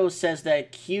Pento says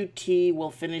that QT will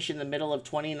finish in the middle of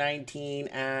 2019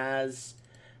 as...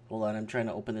 Hold on, I'm trying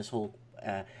to open this whole...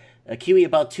 QE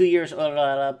about 2 years.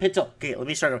 Pinto. Okay, let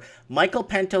me start over. Michael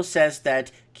Pento says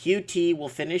that QT will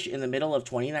finish in the middle of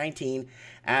 2019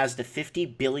 as the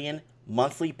 $50 billion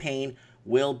monthly pain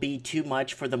will be too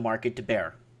much for the market to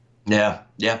bear. Yeah.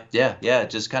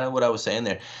 Just kind of what I was saying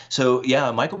there. So yeah,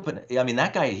 Michael. I mean,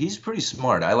 that guy, he's pretty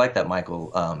smart. I like that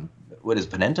Michael. What is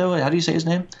Pento? How do you say his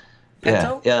name?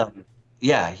 Pento?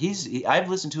 Yeah. I've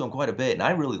listened to him quite a bit, and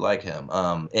I really like him.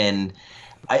 And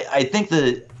I think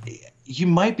that he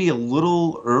might be a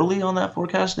little early on that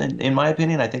forecast. In my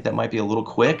opinion, I think that might be a little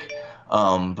quick.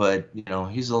 But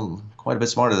he's quite a bit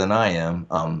smarter than I am.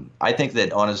 I think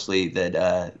that honestly,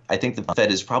 that I think the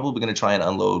Fed is probably going to try and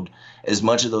unload as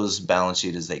much of those balance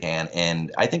sheet as they can,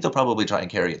 and I think they'll probably try and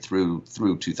carry it through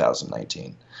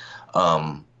 2019.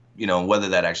 Whether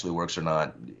that actually works or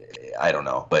not, I don't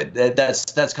know. But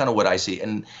that's kind of what I see.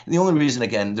 And the only reason,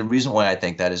 again, the reason why I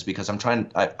think that is because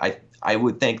I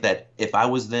would think that if I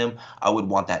was them, I would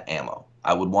want that ammo.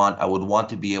 I would want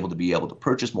to be able to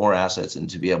purchase more assets and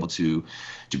to be able to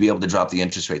drop the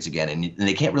interest rates again, and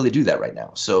they can't really do that right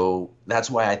now. So that's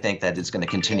why I think that it's going to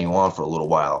continue on for a little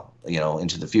while,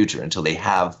 into the future until they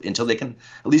can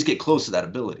at least get close to that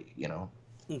ability,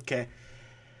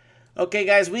 Okay,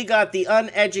 guys, we got the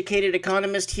Uneducated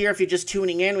Economist here. If you're just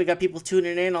tuning in, we got people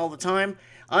tuning in all the time.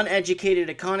 Uneducated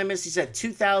Economist, he's at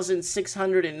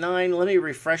 2,609. Let me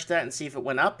refresh that and see if it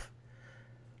went up.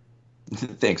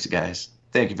 Thanks, guys.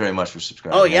 Thank you very much for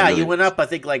subscribing. Oh, yeah, you went up, I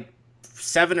think, like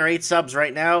 7 or 8 subs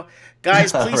right now.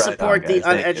 Guys, please support the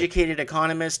Uneducated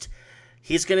Economist.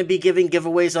 He's going to be giving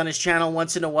giveaways on his channel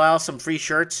once in a while, some free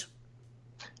shirts.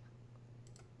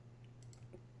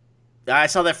 I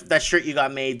saw that shirt you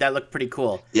got made. That looked pretty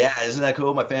cool. Yeah, isn't that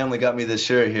cool? My family got me this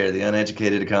shirt here, the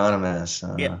Uneducated Economist.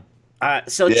 Yeah.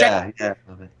 Check. Yeah.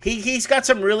 He's got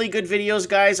some really good videos,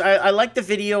 guys. I like the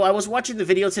video. I was watching the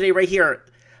video today right here,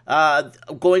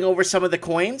 going over some of the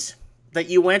coins that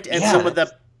you went and some of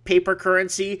the paper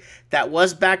currency that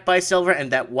was backed by silver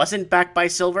and that wasn't backed by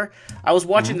silver. I was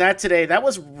watching that today. That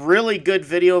was really good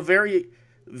video. Very,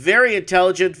 very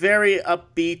intelligent, very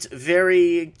upbeat,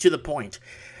 very to the point.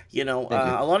 A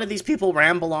lot of these people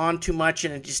ramble on too much,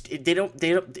 and I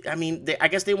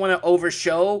guess they want to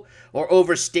overshow or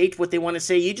overstate what they want to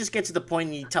say. You just get to the point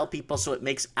and you tell people so it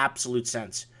makes absolute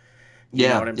sense. You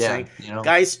know what I'm saying?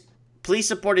 Guys, please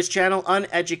support his channel,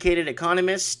 Uneducated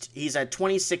Economist. He's at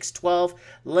 2612.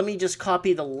 Let me just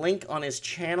copy the link on his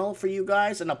channel for you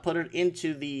guys, and I'll put it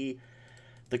into the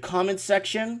comments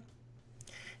section.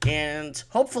 And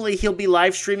hopefully he'll be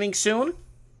live streaming soon.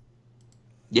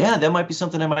 Yeah, that might be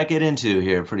something I might get into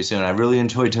here pretty soon. I really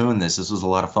enjoyed doing this. This was a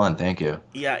lot of fun. Thank you.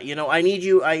 Yeah, I need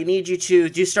you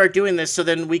to start doing this so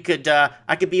then we could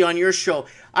I could be on your show.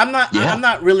 I'm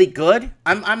not really good.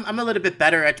 I'm a little bit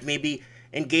better at maybe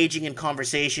engaging in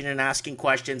conversation and asking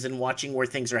questions and watching where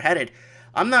things are headed.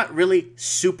 I'm not really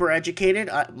super educated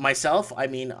myself. I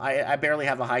mean, I barely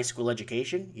have a high school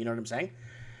education. You know what I'm saying?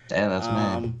 Yeah, that's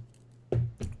me.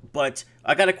 But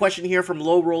I got a question here from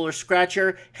Low Roller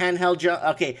Scratcher.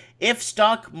 Okay, if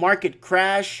stock market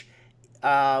crash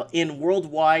in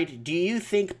worldwide, do you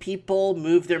think people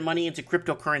move their money into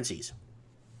cryptocurrencies?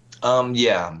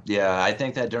 Yeah. I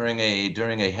think that during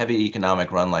a heavy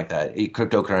economic run like that,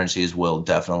 cryptocurrencies will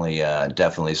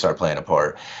definitely start playing a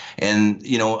part. And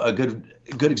a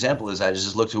good example is I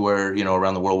just look to where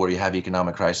around the world where you have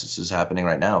economic crises happening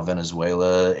right now,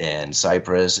 Venezuela and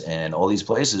Cyprus and all these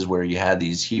places where you had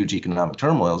these huge economic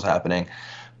turmoils happening.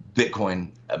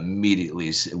 Bitcoin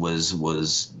immediately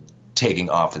was taking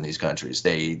off in these countries.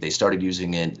 They started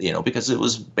using it, because it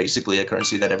was basically a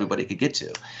currency that everybody could get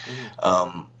to.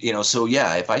 So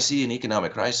yeah, if I see an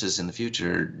economic crisis in the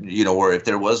future, or if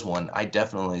there was one, I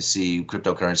definitely see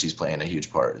cryptocurrencies playing a huge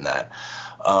part in that.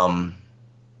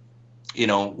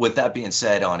 With that being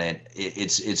said on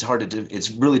it's hard to do. It's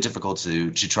really difficult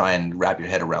to try and wrap your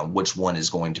head around which one is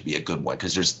going to be a good one,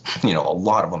 because there's, a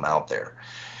lot of them out there.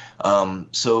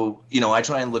 I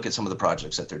try and look at some of the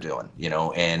projects that they're doing,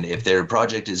 and if their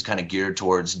project is kind of geared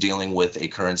towards dealing with a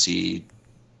currency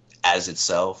as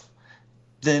itself,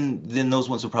 then those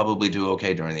ones will probably do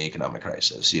okay during the economic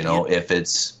crisis. If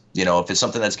it's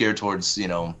something that's geared towards, I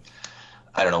don't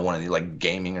know, one of the like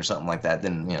gaming or something like that,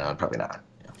 then, probably not.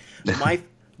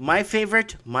 My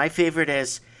favorite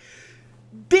is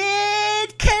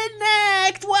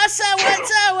BitConnect. What's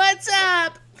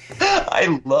up?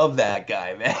 I love that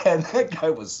guy, man. That guy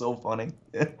was so funny.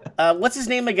 What's his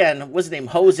name again? What's his name?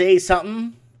 Jose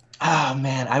something? Oh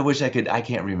man, I wish I could. I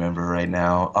can't remember right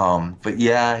now. But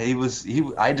yeah,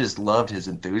 I just loved his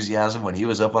enthusiasm when he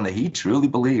was up on he truly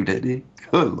believed it.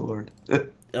 Good Lord.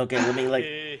 Okay, let me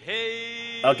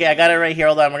Okay, I got it right here.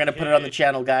 Hold on, we're gonna put it on the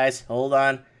channel, guys. Hold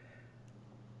on.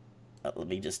 Let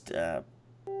me just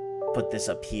put this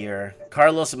up here.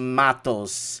 Carlos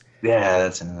Matos. Yeah,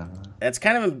 that's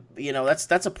kind of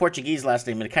that's a Portuguese last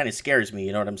name, and it kind of scares me.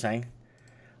 You know what I'm saying?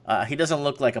 He doesn't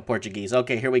look like a Portuguese.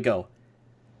 Okay, here we go.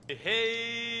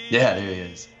 Yeah, there he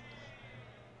is.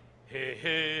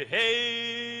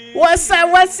 What's up?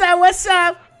 What's up? What's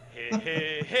up?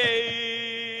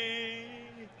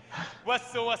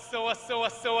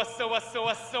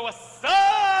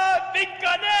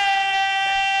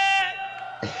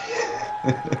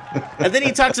 And then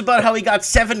he talks about how he got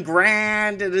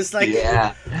 $7,000, and it's like,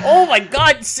 yeah. Oh my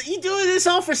God, you doing this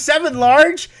all for 7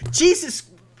 large? Jesus,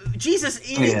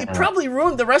 he probably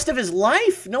ruined the rest of his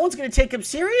life. No one's gonna take him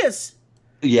serious.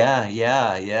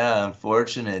 Yeah.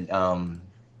 Unfortunate. I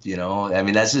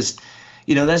mean, that's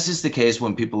just the case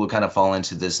when people will kind of fall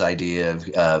into this idea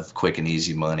of quick and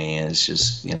easy money. And it's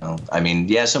just, I mean,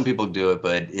 yeah, some people do it,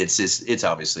 but it's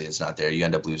obviously it's not there. You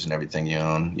end up losing everything you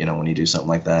own, when you do something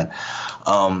like that.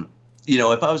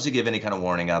 If I was to give any kind of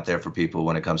warning out there for people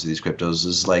when it comes to these cryptos,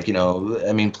 is like,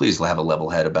 I mean, please have a level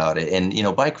head about it. And,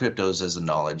 buy cryptos as a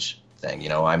knowledge thing.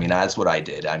 I mean, that's what I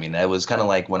did. I mean, that was kind of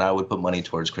like when I would put money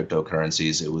towards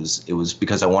cryptocurrencies, it was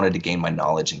because I wanted to gain my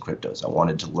knowledge in cryptos. I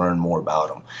wanted to learn more about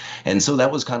them. And so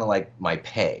that was kind of like my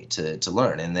pay to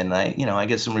learn. And then I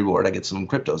get some reward. I get some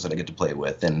cryptos that I get to play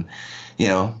with. And,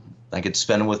 I get to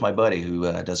spend them with my buddy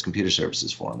who does computer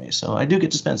services for me. So I do get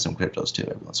to spend some cryptos too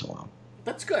every once in a while.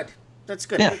 That's good. That's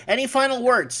good. Yeah. Any final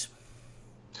words?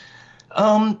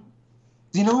 Man,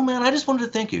 I just wanted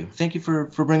to thank you. Thank you for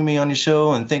bringing me on your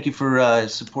show, and thank you for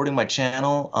supporting my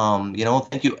channel.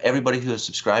 Thank you everybody who is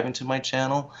subscribing to my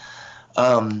channel.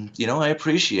 I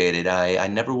appreciate it. I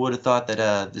never would have thought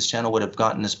that this channel would have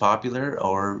gotten this popular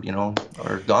or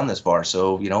gone this far.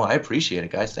 So, I appreciate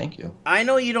it, guys. Thank you. I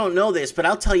know you don't know this, but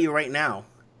I'll tell you right now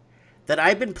that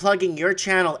I've been plugging your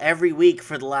channel every week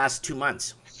for the last 2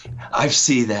 months. I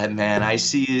see that, man. I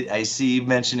see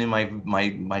mentioning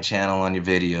my channel on your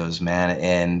videos, man,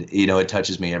 and it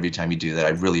touches me every time you do that. I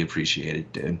really appreciate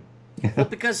it, dude. Well,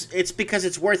 because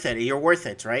it's worth it. You're worth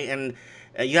it, right? And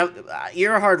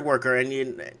you're a hard worker, and you're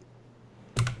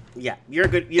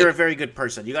good. You're a very good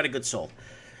person. You got a good soul.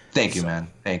 Thank you, man.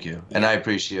 Thank you, and I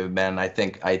appreciate it, man. I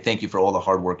thank you for all the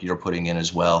hard work you're putting in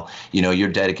as well. You're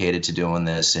dedicated to doing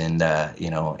this, and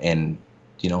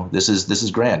this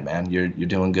is grand, man. You're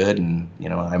doing good, and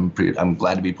I'm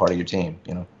glad to be part of your team.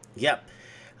 Yep.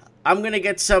 I'm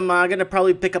gonna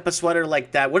probably pick up a sweater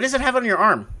like that. What does it have on your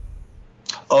arm?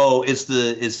 Oh, it's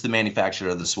the manufacturer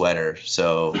of the sweater,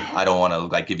 so I don't want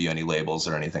to give you any labels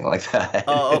or anything like that.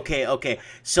 Oh, okay.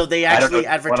 So they actually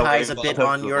advertise a bit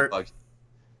on your.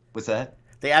 What's that?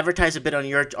 They advertise a bit on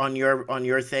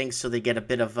your thing, so they get a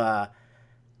bit of a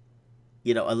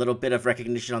little bit of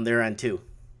recognition on their end too.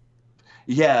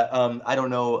 Yeah, I don't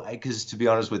know, because to be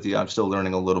honest with you, I'm still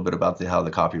learning a little bit about how the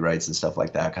copyrights and stuff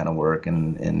like that kind of work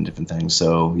and different things.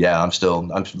 So yeah, I'm going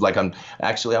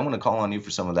to call on you for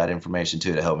some of that information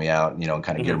too to help me out,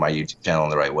 kind of gear my YouTube channel in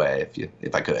the right way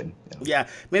if I could. Yeah,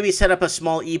 maybe set up a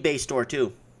small eBay store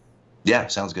too. Yeah,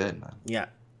 sounds good, man. Yeah.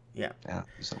 Yeah. Yeah,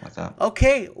 something like that.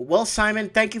 Okay. Well, Simon,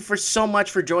 thank you for so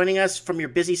much for joining us from your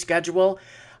busy schedule.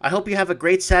 I hope you have a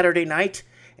great Saturday night.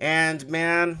 And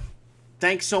man,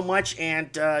 thanks so much. And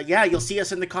yeah, you'll see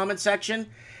us in the comment section,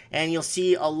 and you'll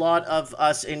see a lot of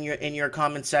us in your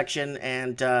comment section,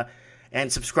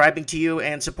 and subscribing to you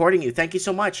and supporting you. Thank you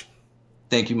so much.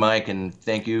 Thank you, Mike, and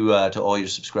thank you to all your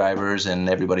subscribers and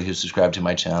everybody who subscribed to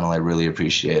my channel. I really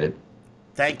appreciate it.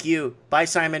 Thank you. Bye,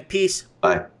 Simon. Peace.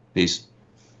 Bye. Peace.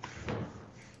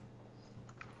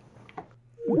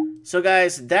 So,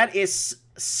 guys, that is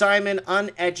Simon,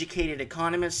 Uneducated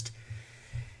Economist.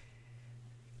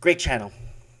 Great channel.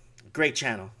 Great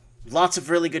channel. Lots of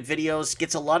really good videos.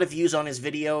 Gets a lot of views on his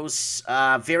videos.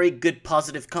 Very good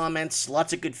positive comments.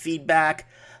 Lots of good feedback.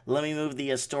 Let me move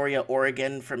the Astoria,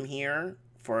 Oregon from here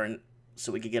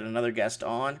so we could get another guest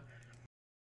on.